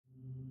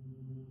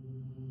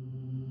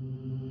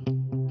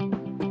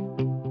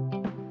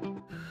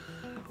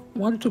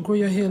Want to grow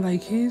your hair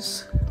like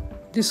his?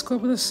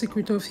 Discover the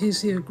secret of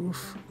his hair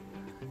growth.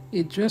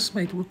 It just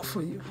might work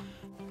for you.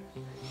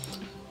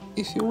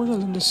 If you want to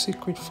learn the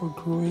secret for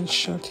growing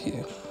short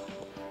hair,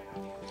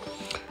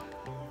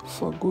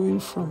 for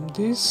going from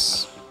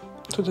this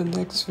to the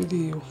next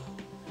video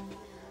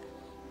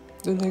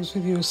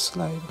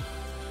slide,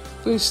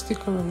 please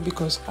stick around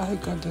because I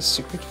got the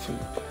secret for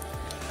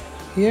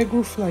you. Hair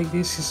growth like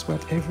this is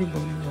what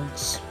everybody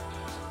wants,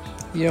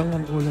 young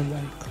and old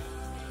alike.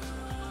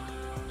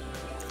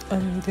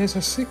 And there's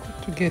a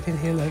secret to getting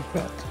hair like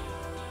that.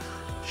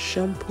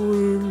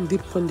 Shampooing,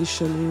 deep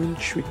conditioning,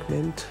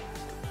 treatment,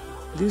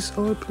 these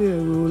all play a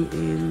role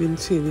in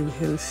maintaining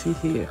healthy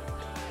hair.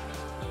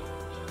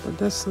 But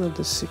that's not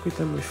the secret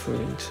I'm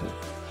referring to.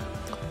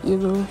 You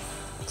know,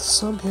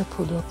 some hair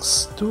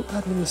products do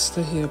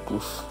administer hair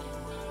growth,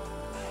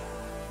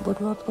 but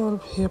not all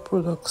hair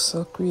products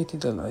are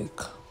created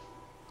alike.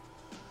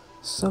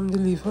 Some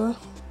deliver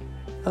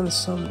and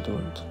some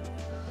don't.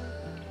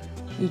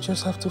 You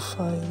just have to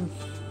find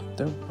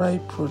the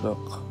right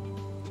product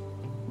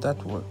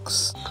that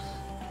works.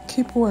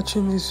 Keep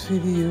watching this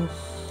video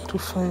to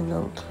find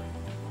out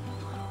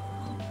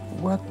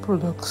what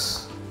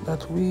products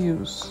that we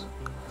use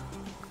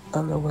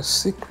and our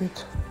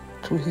secret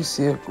to his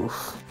hair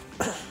growth.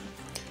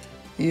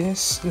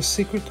 Yes, the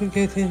secret to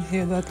getting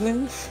hair that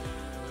length,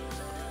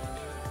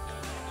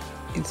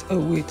 it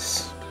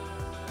awaits.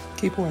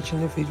 Keep watching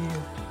the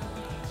video.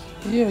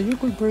 Yeah, you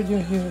could braid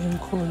your hair in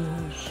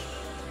cornrows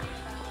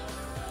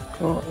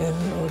or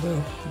any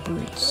other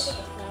braids.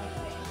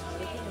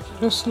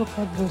 Just look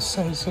at the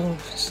size of,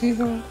 see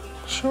how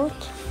short?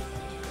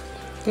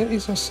 There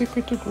is a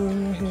secret to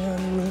growing your hair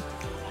anyway.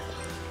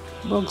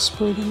 Box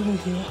braiding the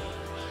hair,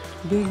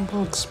 big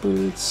box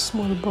braids,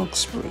 small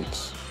box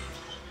braids.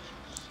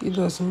 It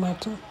doesn't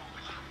matter.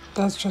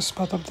 That's just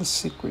part of the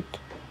secret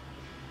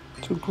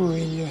to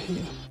growing your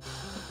hair.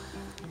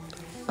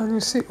 And you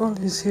see all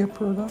these hair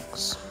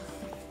products,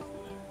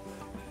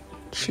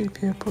 cheap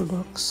hair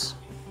products,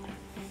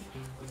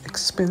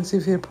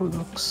 expensive hair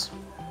products,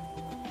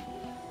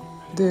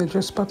 they're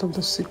just part of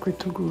the secret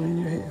to growing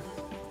your hair.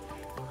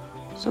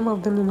 Some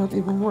of them do not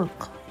even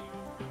work.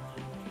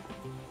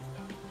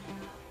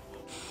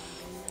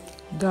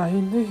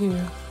 Dyeing the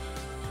hair,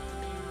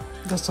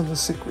 that's not the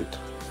secret.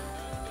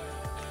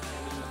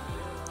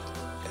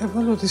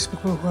 Ever notice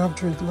people who have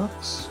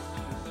dreadlocks?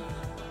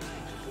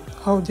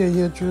 How their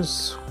hair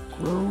just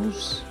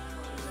grows?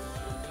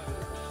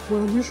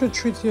 Well, you should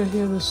treat your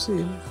hair the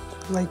same,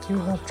 like you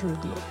have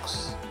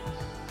dreadlocks.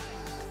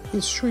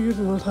 It's true you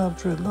do not have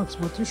dreadlocks,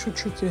 but you should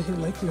treat your hair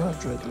like you have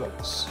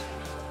dreadlocks.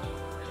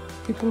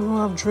 People who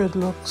have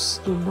dreadlocks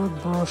do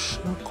not brush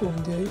nor comb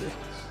their hair.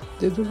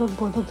 They do not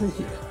bother the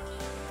hair.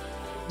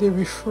 They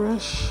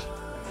refresh,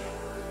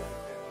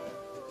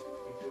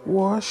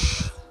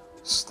 wash,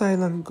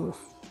 style and go.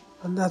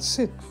 And that's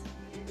it.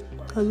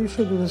 And you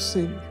should do the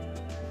same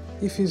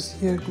if his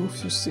hair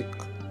growth you sick.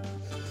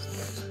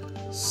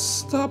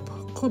 Stop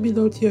combing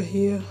out your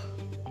hair.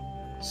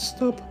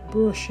 Stop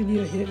brushing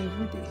your hair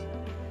every day.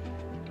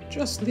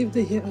 Just leave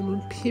the hair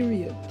alone,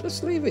 period.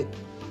 Just leave it.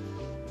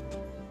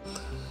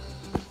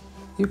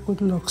 You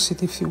could lox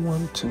it if you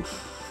want to.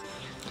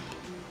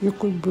 You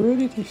could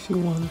braid it if you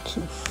want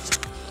to.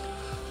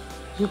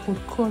 You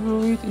could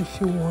color it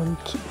if you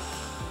want to.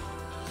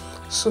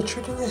 So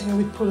treating your hair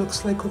with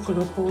products like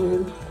coconut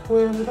oil,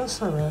 well, that's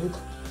alright.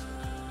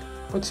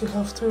 But you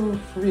have to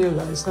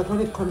realize that when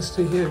it comes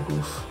to hair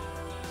growth,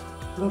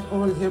 not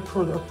all hair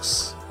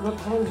products, not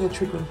all hair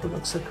treatment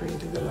products are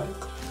created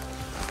alike.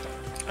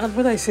 And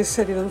when I say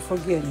set it and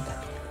forget it,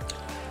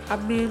 I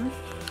mean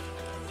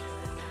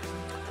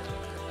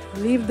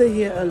leave the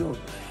hair alone.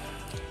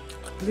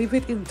 Leave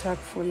it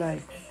intact for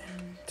like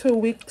 2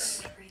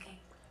 weeks,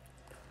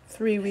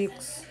 3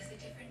 weeks,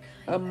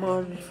 a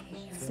month,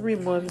 3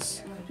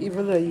 months,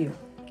 even a year.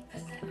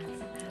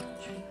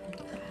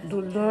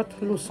 Do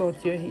not lose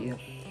out your hair.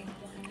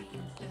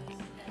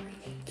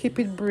 Keep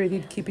it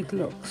braided, keep it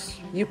locks.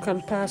 You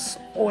can pass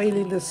oil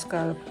in the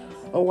scalp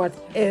or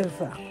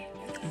whatever,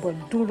 but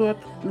do not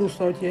lose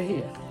out your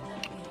hair.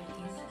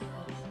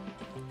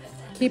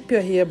 Keep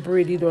your hair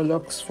braided or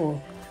locks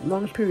for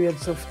long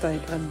periods of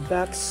time, and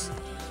that's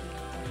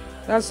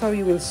how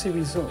you will see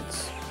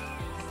results.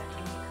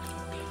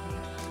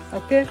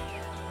 Okay?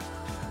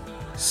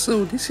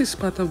 So this is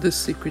part of the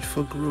secret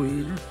for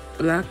growing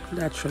black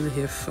natural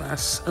hair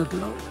fast and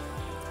long.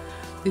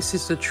 This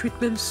is a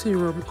treatment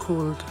serum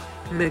called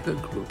Mega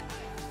Grow.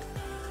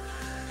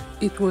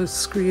 It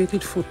was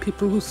created for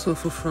people who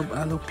suffer from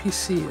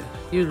alopecia,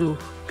 you know,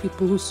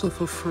 people who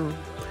suffer from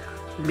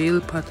male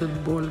pattern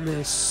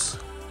baldness,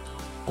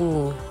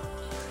 or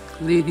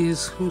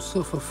ladies who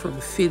suffer from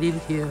thinning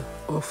hair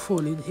or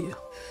falling hair.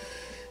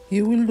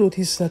 You will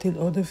notice that in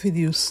other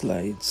video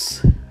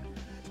slides,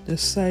 the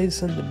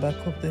sides and the back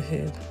of the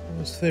head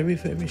was very,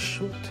 very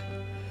short.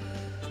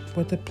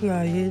 But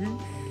applying,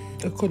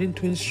 according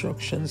to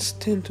instructions,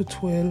 10 to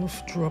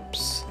 12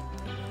 drops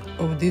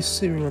of this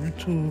serum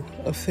to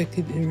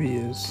affected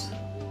areas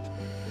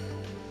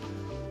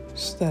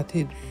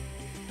started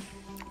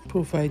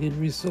providing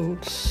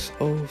results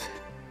of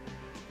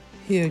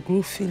hair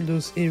growth in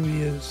those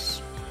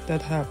areas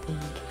that happened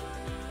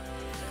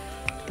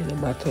in a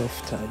matter of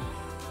time.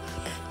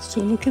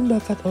 So looking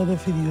back at other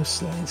video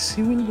slides,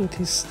 you will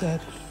notice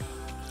that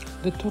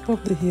the top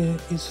of the hair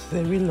is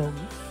very long,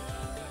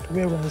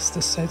 whereas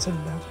the sides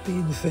and back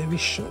being very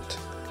short.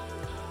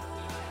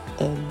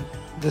 And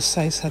the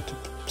sides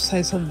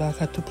and back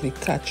had to play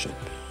catch up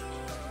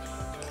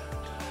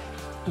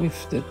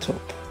with the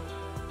top.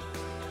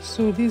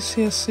 So this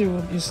hair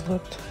serum is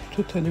not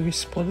totally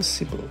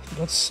responsible,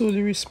 not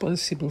solely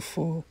responsible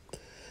for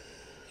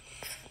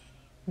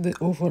the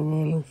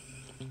overall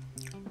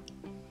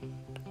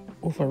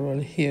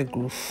hair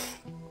growth.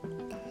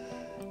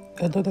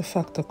 Another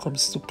factor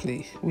comes to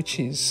play, which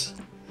is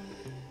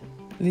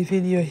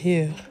leaving your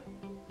hair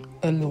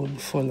alone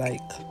for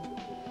like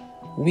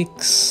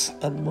weeks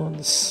and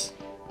months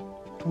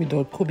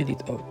without combing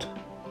it out.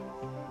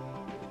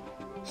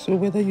 So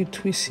whether you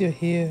twist your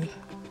hair,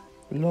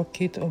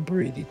 lock it or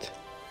braid it,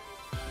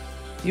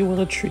 you want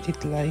to treat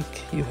it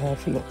like you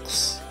have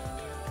locks.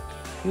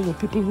 You know,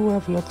 people who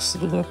have locks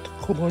do not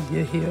comb out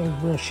their hair and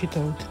brush it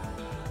out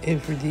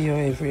every day or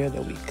every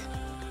other week.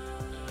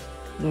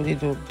 No, they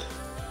don't.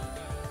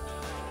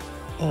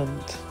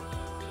 And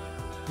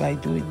by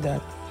doing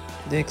that,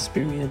 they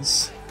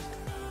experience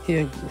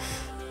hair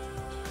growth.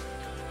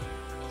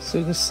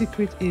 So the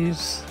secret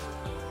is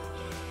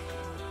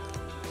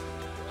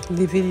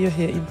leaving your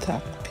hair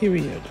intact,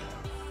 period.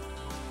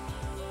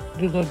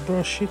 Do not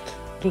brush it,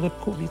 do not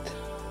comb it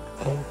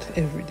out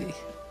every day.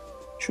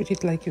 Treat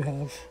it like you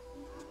have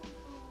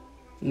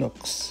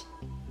locks.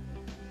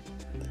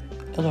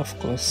 And of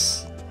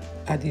course,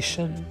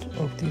 addition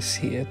of this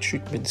hair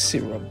treatment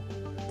serum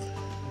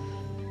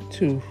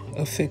to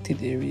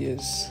affected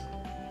areas.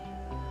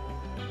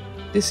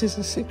 This is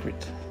a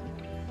secret.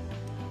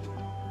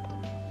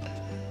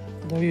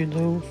 Now you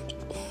know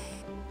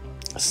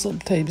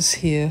sometimes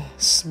hair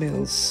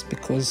smells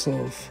because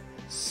of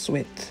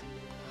sweat,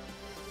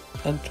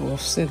 and to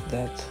offset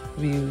that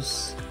we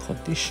use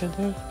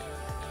conditioner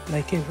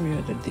like every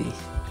other day,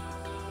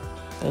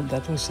 and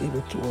that was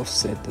able to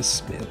offset the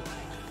smell.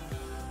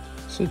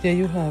 So there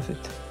you have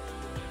it.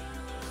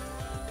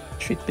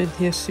 Treatment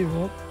hair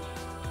serum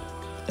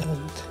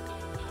and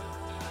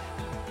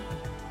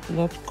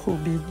not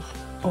combing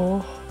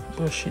or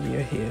brushing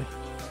your hair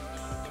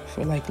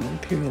for like long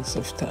periods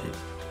of time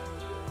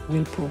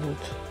will promote,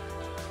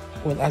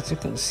 well, as you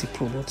can see,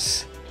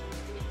 promotes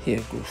hair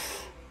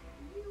growth.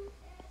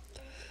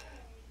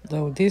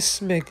 Now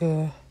this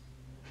Mega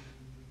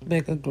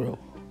Grow,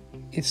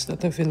 it's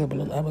not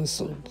available on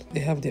Amazon.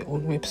 They have their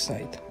own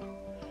website,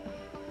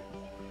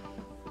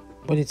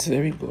 but it's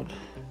very good.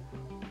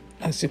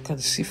 As you can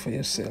see for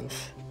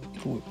yourself,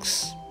 it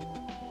works.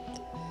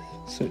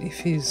 So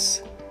if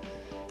it's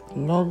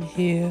long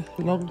hair,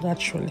 long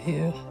natural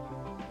hair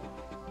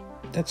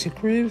that you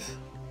crave,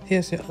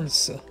 here's your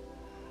answer.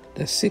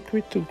 The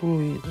secret to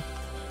growing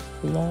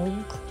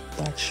long,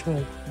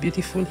 natural,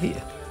 beautiful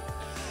hair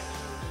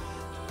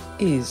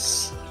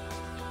is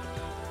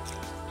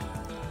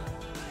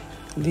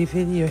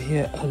leaving your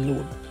hair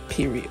alone,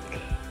 period.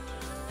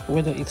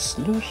 Whether it's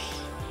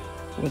loose,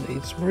 whether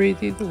it's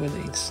braided, whether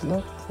it's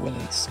locked, whether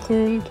it's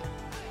curled,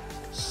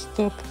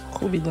 stop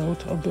combing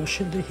out or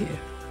brushing the hair.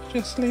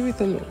 Just leave it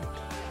alone.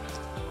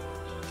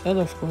 And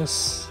of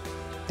course,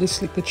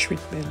 this liquid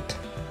treatment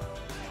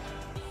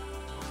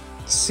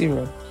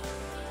serum.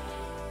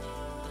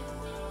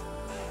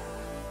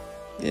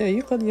 Yeah,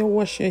 you can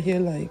wash your hair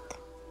like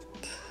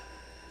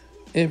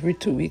every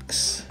 2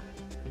 weeks,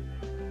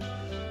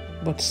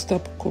 but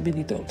stop combing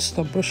it out,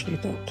 stop brushing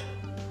it out.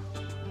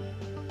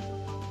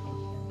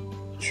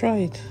 Try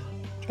it,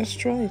 just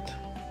try it,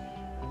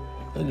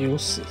 and you'll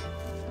see.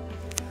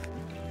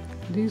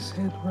 This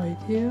head right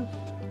here,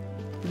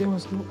 there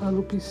was no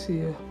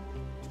alopecia.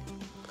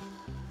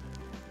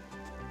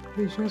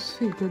 We just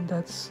figured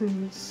that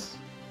since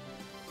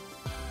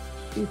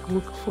it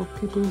worked for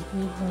people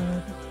who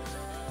had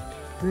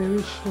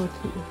very short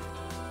hair,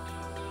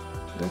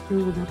 that we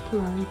would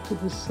apply to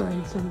the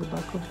sides and the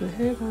back of the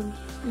head, and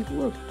it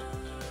worked.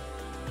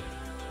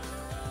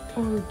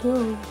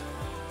 Although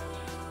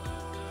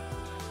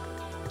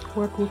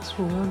what works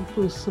for one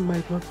person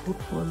might not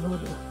work for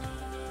another,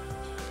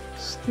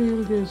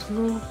 still there's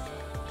no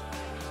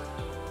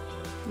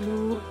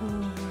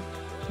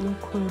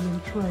crime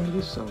in trying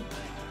this out.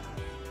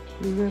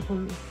 You never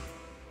know.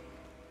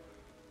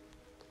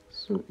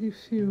 So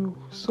if you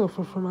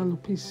suffer from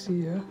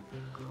alopecia,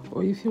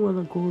 or if you want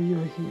to grow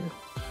your hair,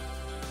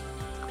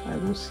 I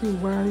don't see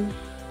why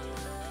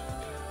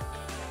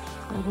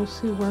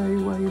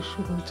you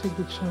shouldn't take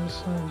the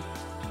chance and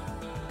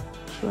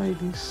try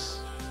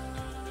this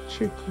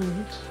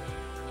treatment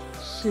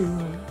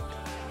serum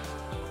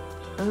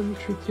and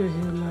treat your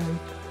hair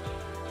like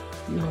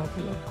you have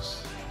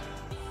locks.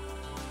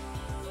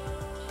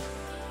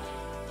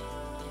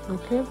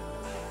 Okay?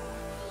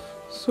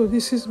 So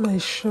this is my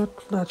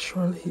short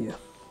natural hair.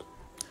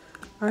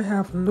 I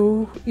have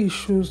no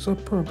issues or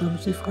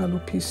problems with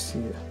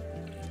alopecia.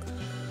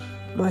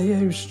 My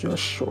hair is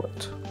just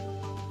short.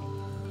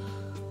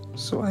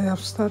 So I have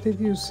started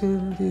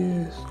using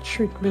the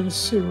treatment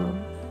serum,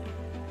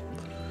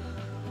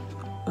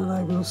 and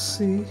I will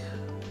see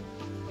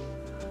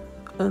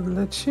and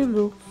let you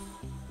know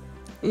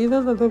in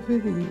another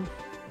video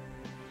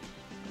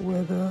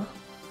whether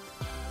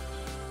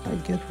I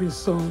get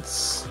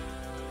results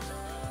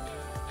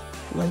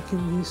like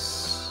in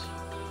this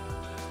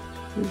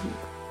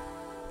video.